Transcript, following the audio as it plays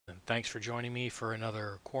Thanks for joining me for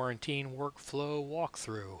another quarantine workflow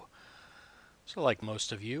walkthrough. So like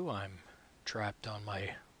most of you, I'm trapped on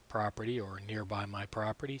my property or nearby my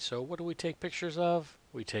property. So what do we take pictures of?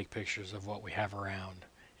 We take pictures of what we have around.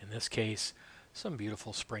 In this case, some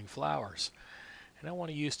beautiful spring flowers. And I want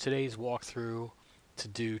to use today's walkthrough to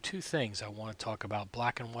do two things. I want to talk about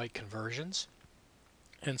black and white conversions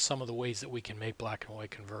and some of the ways that we can make black and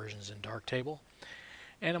white conversions in Darktable.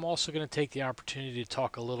 And I'm also going to take the opportunity to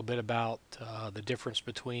talk a little bit about the difference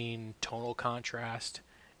between tonal contrast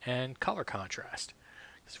and color contrast.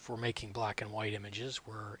 Because if we're making black and white images,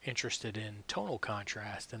 we're interested in tonal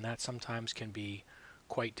contrast, and that sometimes can be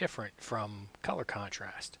quite different from color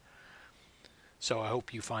contrast. So I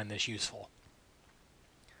hope you find this useful.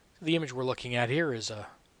 The image we're looking at here is a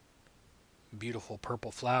beautiful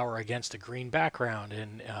purple flower against a green background,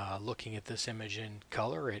 and looking at this image in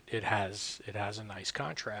color, it has a nice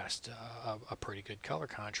contrast, a pretty good color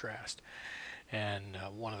contrast. And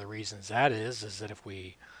one of the reasons that is that if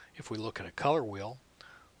we look at a color wheel,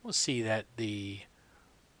 we'll see that the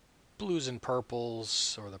blues and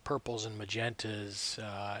purples, or the purples and magentas,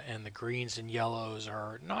 and the greens and yellows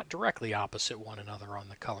are not directly opposite one another on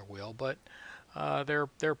the color wheel, but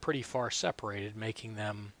they're pretty far separated, making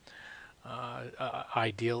them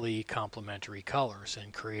ideally complementary colors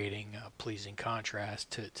and creating a pleasing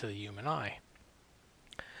contrast to the human eye.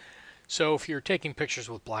 So if you're taking pictures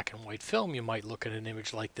with black and white film, you might look at an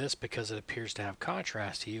image like this because it appears to have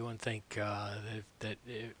contrast to you and think that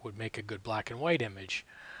it would make a good black and white image.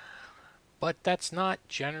 But that's not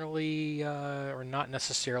generally or not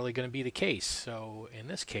necessarily going to be the case. So in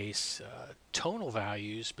this case, tonal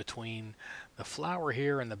values between the flower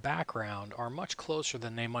here and the background are much closer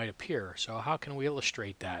than they might appear. So how can we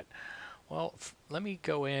illustrate that? Well, let me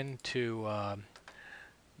go into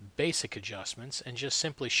basic adjustments and just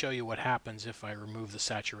simply show you what happens if I remove the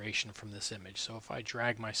saturation from this image. So if I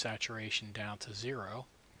drag my saturation down to 0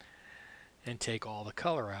 and take all the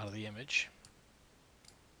color out of the image,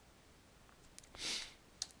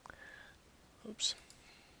 oops.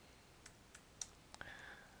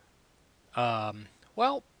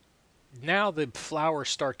 Well, now the flowers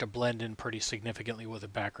start to blend in pretty significantly with the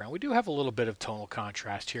background. We do have a little bit of tonal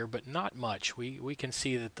contrast here, but not much. We can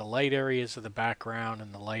see that the light areas of the background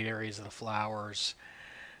and the light areas of the flowers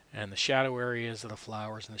and the shadow areas of the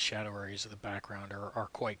flowers and the shadow areas of the background are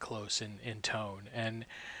quite close in tone.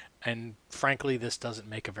 And frankly, this doesn't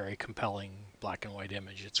make a very compelling black and white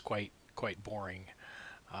image. It's quite boring.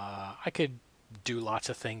 I could do lots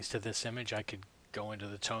of things to this image. I could go into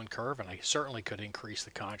the tone curve, and I certainly could increase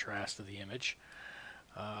the contrast of the image,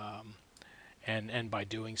 and by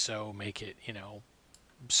doing so make it,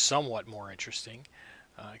 somewhat more interesting.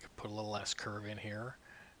 I could put a little less curve in here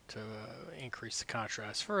to increase the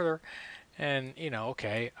contrast further, and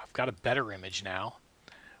okay, I've got a better image now.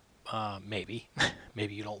 Maybe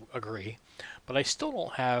maybe you don't agree, but I still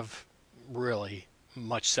don't have really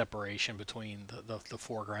much separation between the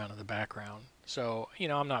foreground and the background. So,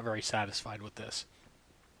 I'm not very satisfied with this.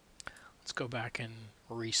 Let's go back and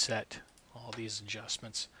reset all these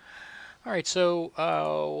adjustments. All right, so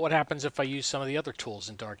what happens if I use some of the other tools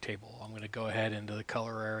in Darktable? I'm going to go ahead into the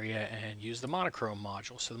color area and use the monochrome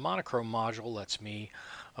module. So the monochrome module lets me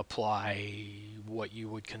apply what you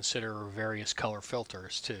would consider various color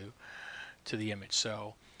filters to the image.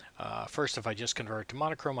 So first, if I just convert it to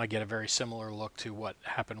monochrome, I get a very similar look to what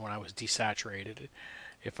happened when I was desaturated.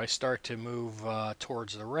 If I start to move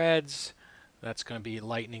towards the reds, that's going to be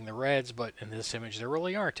lightening the reds, but in this image there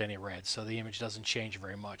really aren't any reds, so the image doesn't change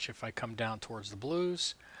very much. If I come down towards the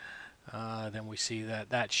blues, then we see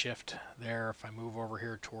that shift there. If I move over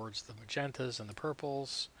here towards the magentas and the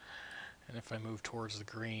purples, and if I move towards the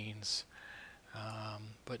greens,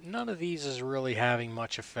 but none of these is really having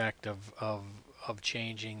much effect of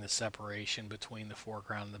changing the separation between the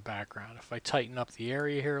foreground and the background. If I tighten up the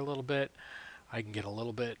area here a little bit, I can get a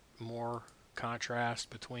little bit more contrast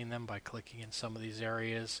between them by clicking in some of these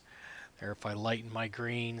areas. There, if I lighten my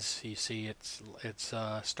greens, you see it's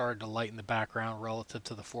started to lighten the background relative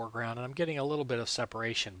to the foreground, and I'm getting a little bit of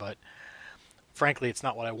separation, but frankly it's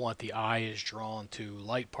not what I want. The eye is drawn to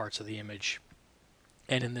light parts of the image,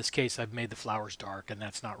 and in this case I've made the flowers dark, and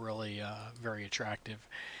that's not really very attractive.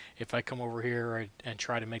 If I come over here and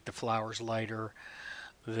try to make the flowers lighter,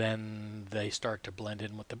 then they start to blend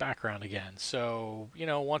in with the background again. So,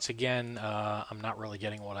 once again, I'm not really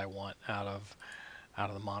getting what I want out of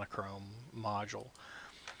the monochrome module.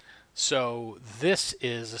 So this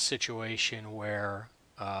is a situation where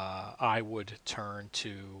I would turn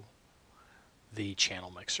to the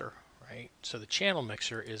channel mixer, right? So the channel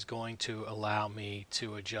mixer is going to allow me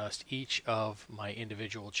to adjust each of my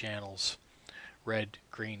individual channels, red,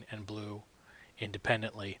 green, and blue,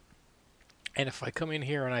 independently. And if I come in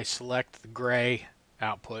here and I select the gray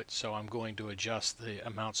output, so I'm going to adjust the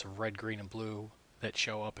amounts of red, green, and blue that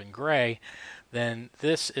show up in gray, then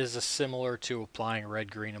this is similar to applying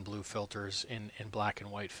red, green, and blue filters in black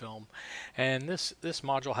and white film. And this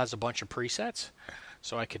module has a bunch of presets,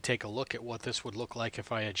 so I could take a look at what this would look like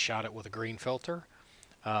if I had shot it with a green filter.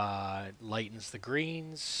 It lightens the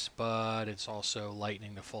greens, but it's also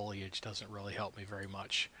lightening the foliage. Doesn't really help me very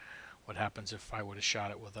much. What happens if I would have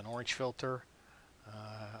shot it with an orange filter?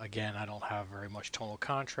 Again, I don't have very much tonal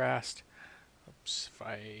contrast. Oops, if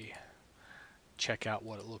I check out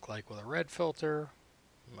what it looked like with a red filter,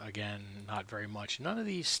 again, not very much. None of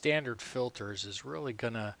these standard filters is really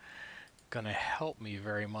gonna help me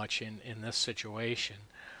very much in this situation.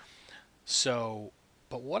 So,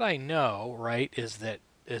 but what I know, right, is that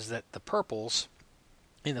the purples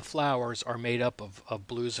in the flowers are made up of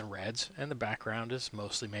blues and reds, and the background is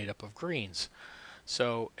mostly made up of greens.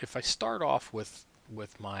 So if I start off with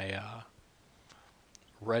my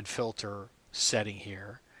red filter setting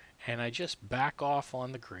here, and I just back off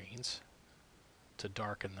on the greens to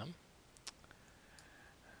darken them.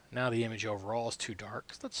 Now the image overall is too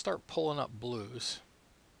dark. So let's start pulling up blues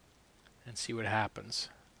and see what happens.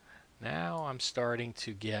 Now I'm starting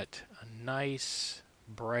to get a nice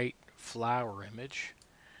bright flower image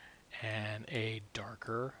and a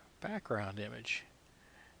darker background image.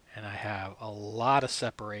 And I have a lot of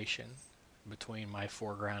separation between my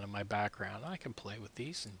foreground and my background. I can play with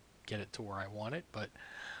these and get it to where I want it, but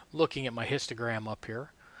looking at my histogram up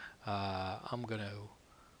here, I'm going to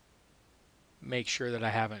make sure that I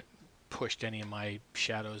haven't pushed any of my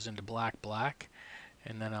shadows into black,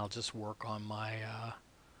 and then I'll just work on my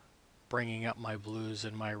bringing up my blues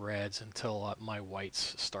and my reds until my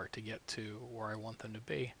whites start to get to where I want them to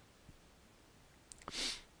be.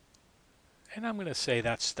 And I'm going to say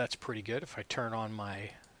that's pretty good. If I turn on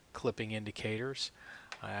my clipping indicators,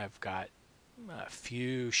 I've got a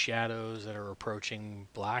few shadows that are approaching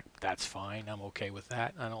black. That's fine. I'm okay with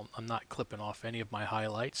that. I'm not clipping off any of my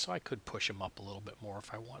highlights, so I could push them up a little bit more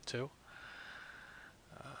if I want to,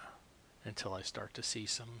 until I start to see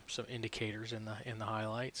some indicators in the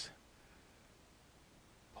highlights.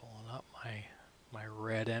 Pulling up my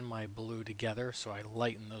red and my blue together, so I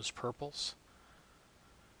lighten those purples.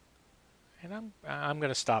 And I'm going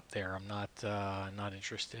to stop there. I'm not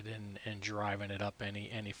interested in driving it up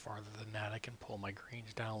any farther than that. I can pull my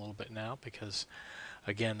greens down a little bit now because,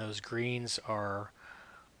 again, those greens are,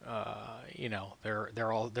 you know,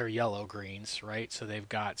 they're yellow greens, right? So they've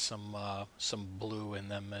got some blue in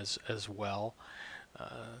them as well.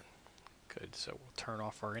 Good. So we'll turn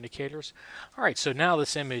off our indicators. All right. So now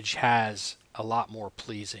this image has a lot more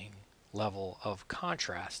pleasing level of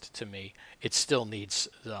contrast to me. It still needs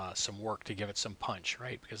some work to give it some punch,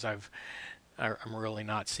 right? Because I'm really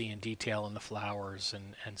not seeing detail in the flowers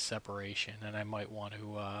and separation, and I might want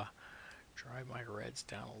to drive my reds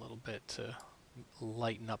down a little bit to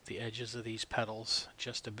lighten up the edges of these petals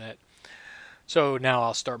just a bit. So now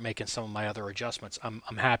I'll start making some of my other adjustments. I'm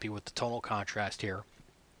happy with the tonal contrast here.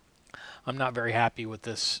 I'm not very happy with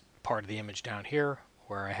this part of the image down here,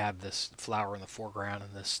 where I have this flower in the foreground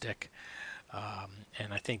and this stick.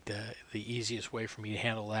 And I think the easiest way for me to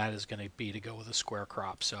handle that is going to be to go with a square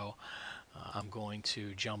crop. So I'm going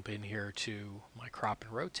to jump in here to my crop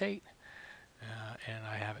and rotate, and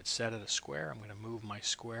I have it set at a square. I'm going to move my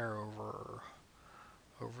square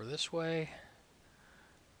over this way.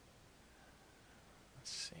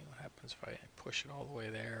 Let's see what happens if I push it all the way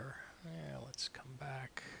there. Yeah, let's come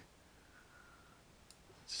back.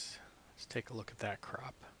 Let's take a look at that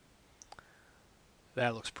crop.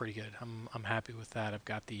 That looks pretty good. I'm happy with that. I've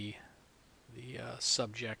got the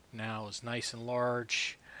subject now is nice and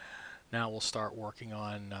large. Now we'll start working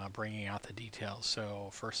on bringing out the details. So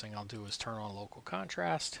first thing I'll do is turn on local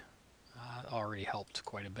contrast. Already helped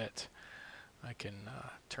quite a bit. I can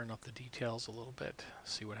turn up the details a little bit,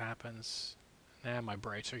 see what happens. Nah, my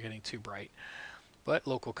brights are getting too bright. But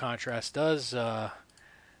local contrast does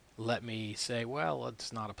let me say, well,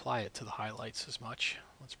 let's not apply it to the highlights as much.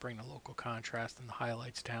 Let's bring the local contrast and the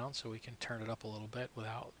highlights down so we can turn it up a little bit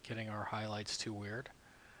without getting our highlights too weird.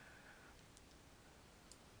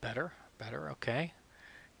 Better, okay.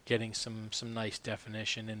 Getting some nice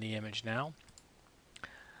definition in the image now.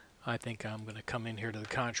 I think I'm going to come in here to the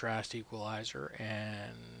contrast equalizer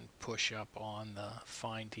and push up on the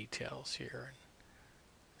fine details here and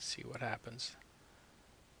see what happens.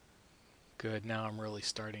 Good, now I'm really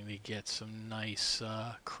starting to get some nice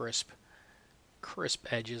crisp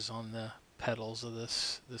crisp edges on the petals of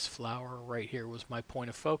this flower. Right here was my point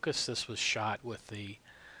of focus. This was shot with the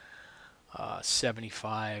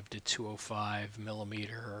 75 to 205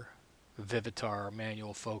 millimeter Vivitar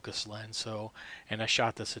manual focus lens. So, and I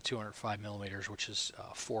shot this at 205 millimeters, which is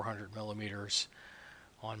 400 millimeters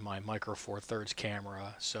on my Micro Four Thirds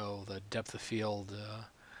camera. So the depth of field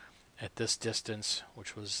at this distance,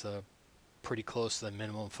 which was pretty close to the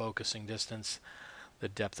minimum focusing distance, the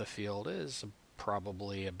depth of field is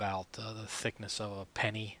probably about the thickness of a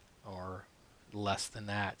penny or less than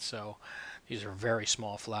that. So these are very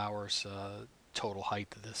small flowers. Total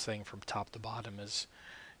height of this thing from top to bottom is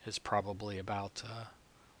probably about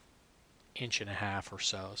inch and a half or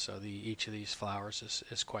so. So each of these flowers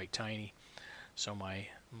is quite tiny. So my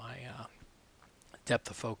depth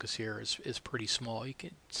of focus here is pretty small. You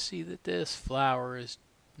can see that this flower is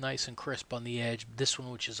nice and crisp on the edge. This one,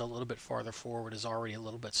 which is a little bit farther forward, is already a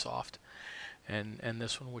little bit soft, and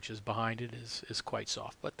this one, which is behind it, is quite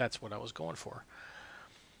soft. But that's what I was going for.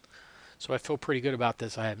 So I feel pretty good about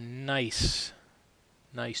this. I have nice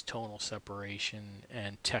tonal separation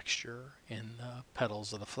and texture in the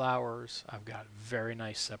petals of the flowers. I've got very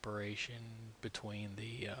nice separation between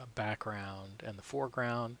the background and the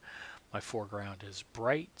foreground. My foreground is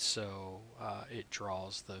bright, so it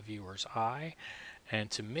draws the viewer's eye.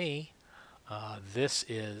 And to me, this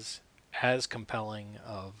is as compelling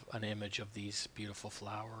of an image of these beautiful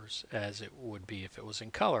flowers as it would be if it was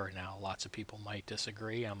in color. Now, lots of people might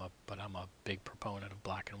disagree, but I'm a big proponent of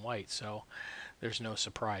black and white, so there's no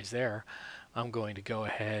surprise there. I'm going to go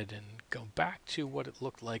ahead and go back to what it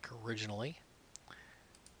looked like originally,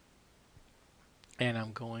 and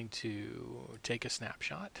I'm going to take a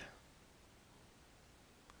snapshot.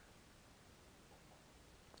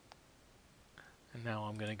 And now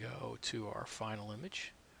I'm going to go to our final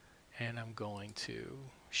image, and I'm going to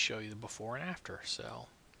show you the before and after. So,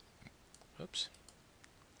 oops.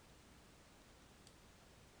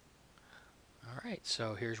 Alright,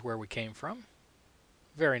 so here's where we came from.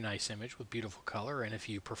 Very nice image with beautiful color, and if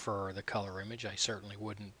you prefer the color image, I certainly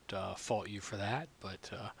wouldn't fault you for that,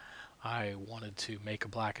 but I wanted to make a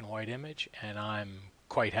black and white image, and I'm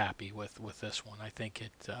quite happy with this one. I think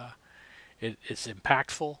it's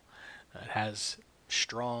impactful. It has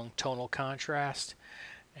strong tonal contrast,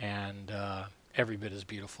 and every bit as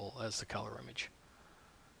beautiful as the color image.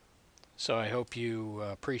 So I hope you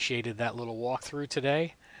appreciated that little walkthrough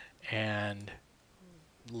today and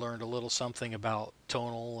learned a little something about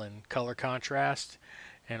tonal and color contrast,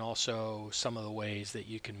 and also some of the ways that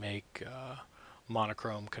you can make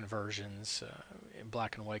monochrome conversions,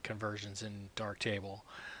 black and white conversions in Darktable.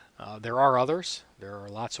 There are others. There are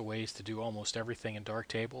lots of ways to do almost everything in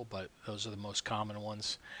Darktable, but those are the most common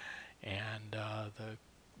ones. And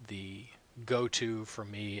the go-to for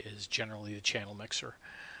me is generally the channel mixer.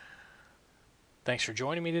 Thanks for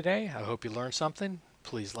joining me today. I hope you learned something.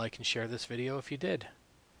 Please like and share this video if you did.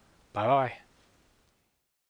 Bye-bye.